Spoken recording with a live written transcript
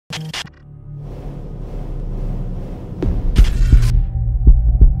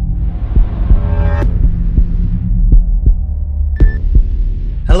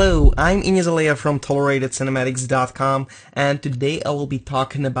Hello, I'm Ignace Aleya from ToleratedCinematics.com, and today I will be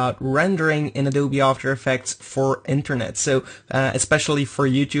talking about rendering in Adobe After Effects for internet. So, especially for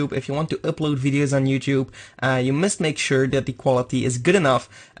YouTube, if you want to upload videos on YouTube, you must make sure that the quality is good enough.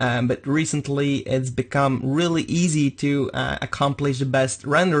 But recently, it's become really easy to accomplish the best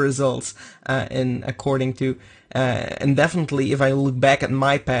render results and definitely, if I look back at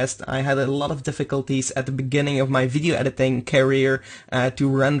my past, I had a lot of difficulties at the beginning of my video editing career to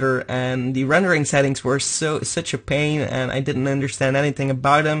render, and the rendering settings were such a pain, and I didn't understand anything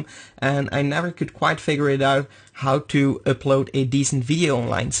about them, and I never could quite figure it out how to upload a decent video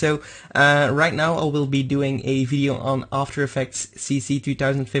online. So right now I will be doing a video on After Effects CC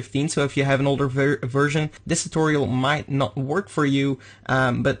 2015, so if you have an older version, this tutorial might not work for you,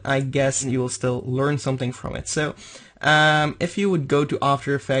 but I guess you will still learn something from it. So if you would go to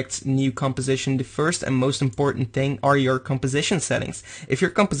After Effects, New Composition, the first and most important thing are your composition settings. If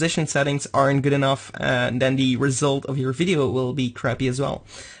your composition settings aren't good enough, then the result of your video will be crappy as well.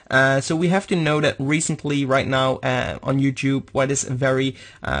 So we have to know that recently, right now, on YouTube, what is very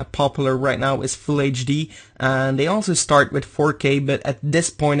popular right now is Full HD. They also start with 4K, but at this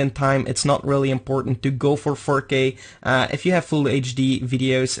point in time, it's not really important to go for 4K. If you have Full HD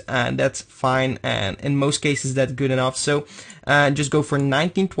videos, that's fine, and in most cases, that's good enough. So just go for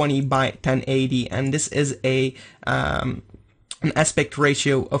 1920 by 1080, and this is an aspect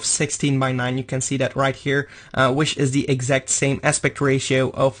ratio of 16 by 9. You can see that right here, which is the exact same aspect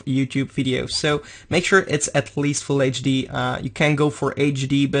ratio of YouTube videos. So make sure it's at least Full HD. You can go for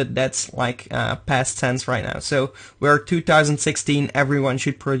HD, but that's like past tense right now. So we're 2016. Everyone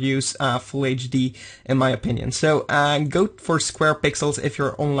should produce Full HD, in my opinion. So go for square pixels if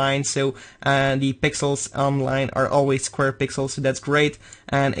you're online. So the pixels online are always square pixels, so that's great.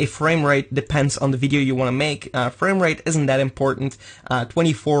 And a frame rate depends on the video you want to make. Frame rate isn't that important.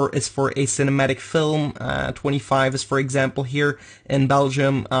 24 is for a cinematic film. 25 is, for example, here in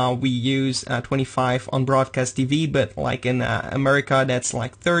Belgium, we use 25 on broadcast TV, but like in America, that's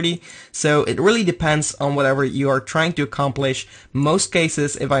like 30. So it really depends on whatever you are trying to accomplish. Most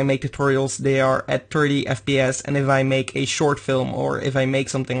cases, if I make tutorials, they are at 30 FPS, and if I make a short film or if I make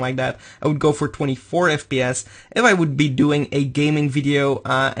something like that, I would go for 24 FPS. If I would be doing a gaming video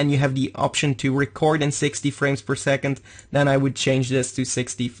and you have the option to record in 60 frames per second, then I would change this to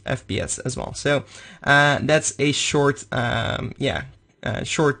 60 FPS as well. So that's a short,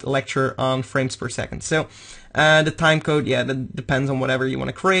 short lecture on frames per second. So the time code, that depends on whatever you want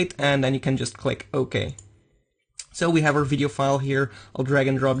to create, and then you can just click OK. So we have our video file here. I'll drag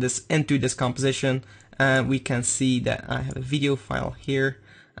and drop this into this composition. We can see that I have a video file here.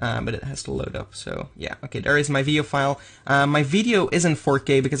 But it has to load up. So yeah, okay, there is my video file. My video isn't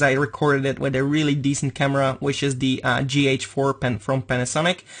 4K because I recorded it with a really decent camera, which is the GH4 from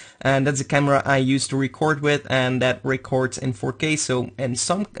Panasonic, and that's the camera I use to record with, and that records in 4K. So in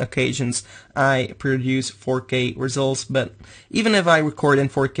some occasions I produce 4K results, but even if I record in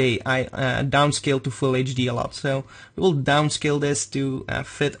 4K, I downscale to Full HD a lot. So we will downscale this to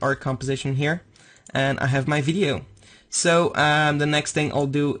fit our composition here, and I have my video. So the next thing I'll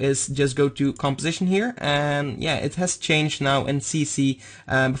do is just go to composition here, and yeah, it has changed now in CC.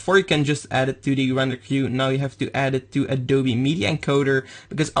 Before you can just add it to the render queue, now you have to add it to Adobe Media Encoder,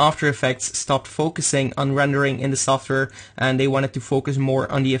 because After Effects stopped focusing on rendering in the software, and they wanted to focus more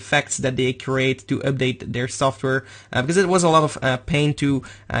on the effects that they create to update their software, because it was a lot of pain to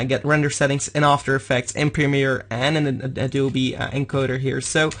get render settings in After Effects, in Premiere, and in Adobe Encoder here.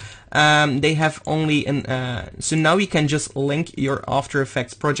 So they have only so now you can just link your After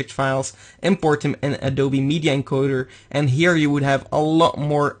Effects project files, import them in Adobe Media Encoder, and here you would have a lot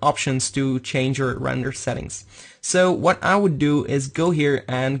more options to change your render settings. So what I would do is go here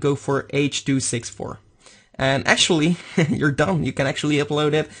and go for H.264. And actually, you're done. You can actually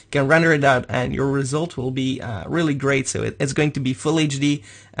upload it, you can render it out, and your result will be really great. So it's going to be Full HD,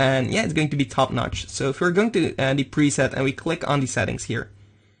 and yeah, it's going to be top notch. So if we're going to the preset and we click on the settings here,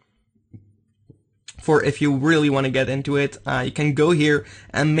 for if you really want to get into it, you can go here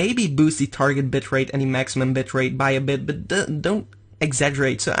and maybe boost the target bitrate and the maximum bitrate by a bit, but don't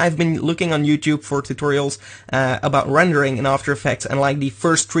exaggerate. So I've been looking on YouTube for tutorials about rendering in After Effects, and like the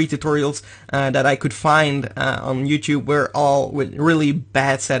first 3 tutorials that I could find on YouTube were all with really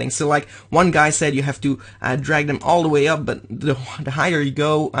bad settings. So like one guy said you have to drag them all the way up, but the higher you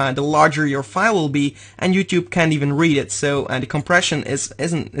go, the larger your file will be, and YouTube can't even read it. So the compression is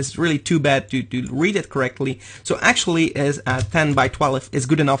really too bad to read it correctly. So actually is 10 by 12 is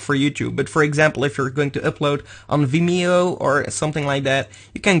good enough for YouTube. But for example, if you're going to upload on Vimeo or something like that,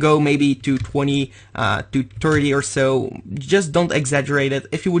 you can go maybe to 20 to 30 or so. Just don't exaggerate it.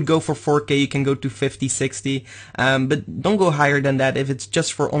 If you would go for 4K, you can go to 50, 60, but don't go higher than that if it's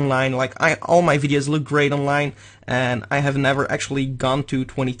just for online. Like all my videos look great online, and I have never actually gone to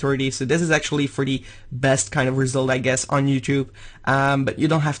 2030, so this is actually for the best kind of result, I guess, on YouTube. But you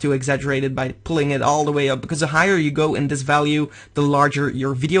don't have to exaggerate it by pulling it all the way up, because the higher you go in this value, the larger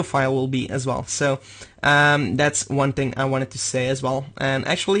your video file will be as well. So that's one thing I wanted to say as well. And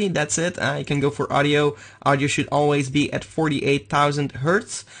actually that's it. You can go for audio. Audio should always be at 48,000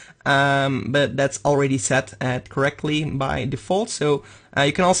 Hertz. But that's already set at correctly by default. So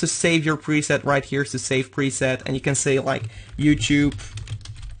you can also save your preset right here, so save preset, and you can say like YouTube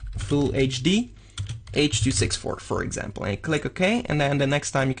Full HD H.264 for example, and you click OK, and then the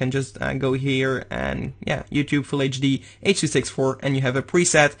next time you can just go here and yeah, YouTube Full HD H.264, and you have a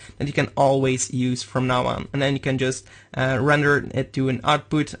preset that you can always use from now on. And then you can just render it to an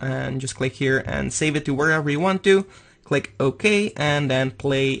output, and just click here and save it to wherever you want to. Click OK, and then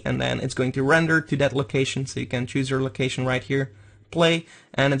play, and then it's going to render to that location. So you can choose your location right here, play,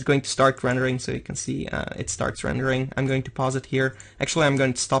 and it's going to start rendering. So you can see it starts rendering. I'm going to pause it here. Actually, I'm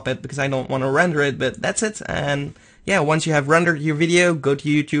going to stop it because I don't want to render it, but that's it. And yeah, once you have rendered your video, go to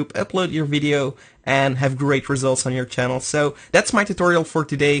YouTube, upload your video, and have great results on your channel. So that's my tutorial for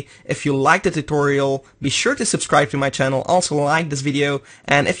today. If you liked the tutorial, be sure to subscribe to my channel. Also like this video,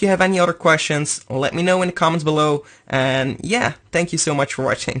 and if you have any other questions, let me know in the comments below. And yeah, thank you so much for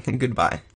watching, and goodbye.